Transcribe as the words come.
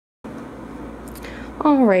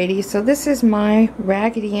Alrighty, so this is my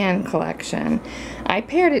Raggedy Ann collection. I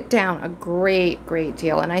pared it down a great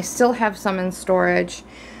deal, and I still have some in storage.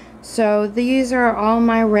 So these are all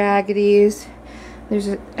my Raggedy's.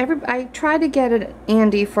 I tried to get an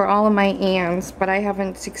Andy for all of my Anns, but I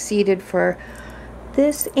haven't succeeded for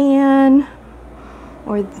this Ann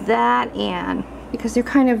or that Ann because they're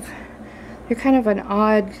kind of an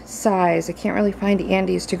odd size. I can't really find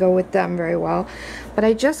Andys to go with them very well. But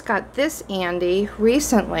I just got this Andy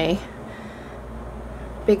recently.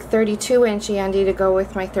 Big 32-inch Andy to go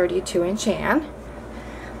with my 32-inch Ann.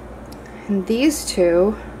 And these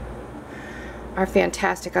two are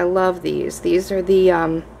fantastic. I love these. These are the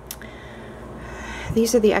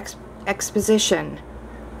Exposition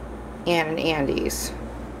Ann and Andys.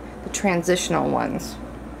 The transitional ones.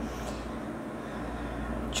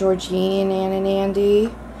 Georgine Ann and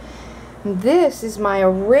Andy. This is my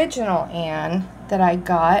original Ann that I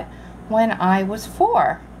got when I was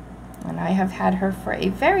 4. And I have had her for a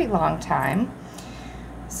very long time,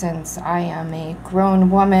 since I am a grown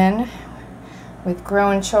woman with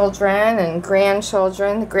grown children and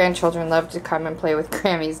grandchildren. The grandchildren love to come and play with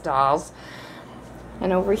Grammy's dolls.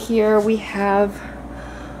 And over here we have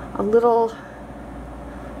a little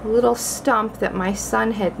stump that my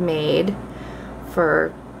son had made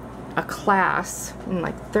for a class in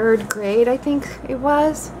like 3rd grade, I think it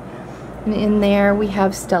was. And in there we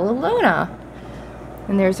have Stella Luna.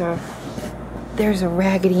 And there's a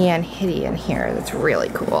Raggedy Ann Hitty in here that's really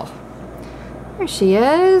cool. There she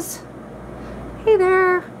is. Hey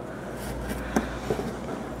there.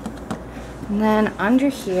 And then under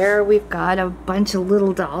here we've got a bunch of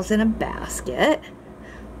little dolls in a basket.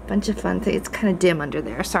 Bunch of fun things. It's kind of dim under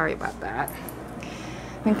there. Sorry about that.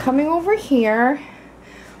 And coming over here,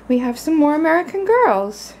 we have some more American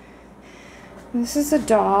Girls. This is a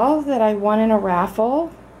doll that I won in a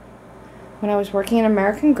raffle when I was working in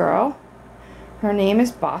American Girl. Her name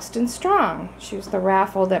is Boston Strong. She was the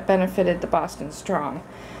raffle that benefited the Boston Strong.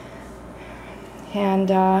 And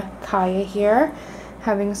Kaya here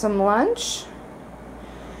having some lunch.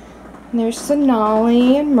 And there's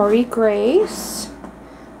Sonali and Marie Grace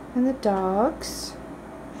and the dogs.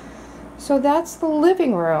 So that's the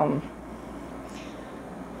living room.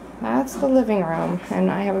 That's the living room,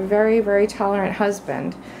 and I have a very tolerant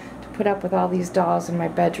husband to put up with all these dolls in my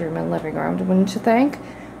bedroom and living room, wouldn't you think?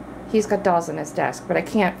 He's got dolls on his desk, but I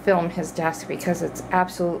can't film his desk because it's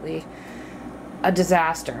absolutely a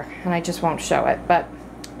disaster, and I just won't show it. But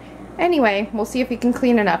anyway, we'll see if he can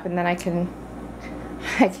clean it up, and then I can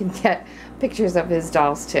get pictures of his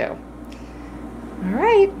dolls too.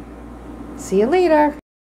 Alright, see you later.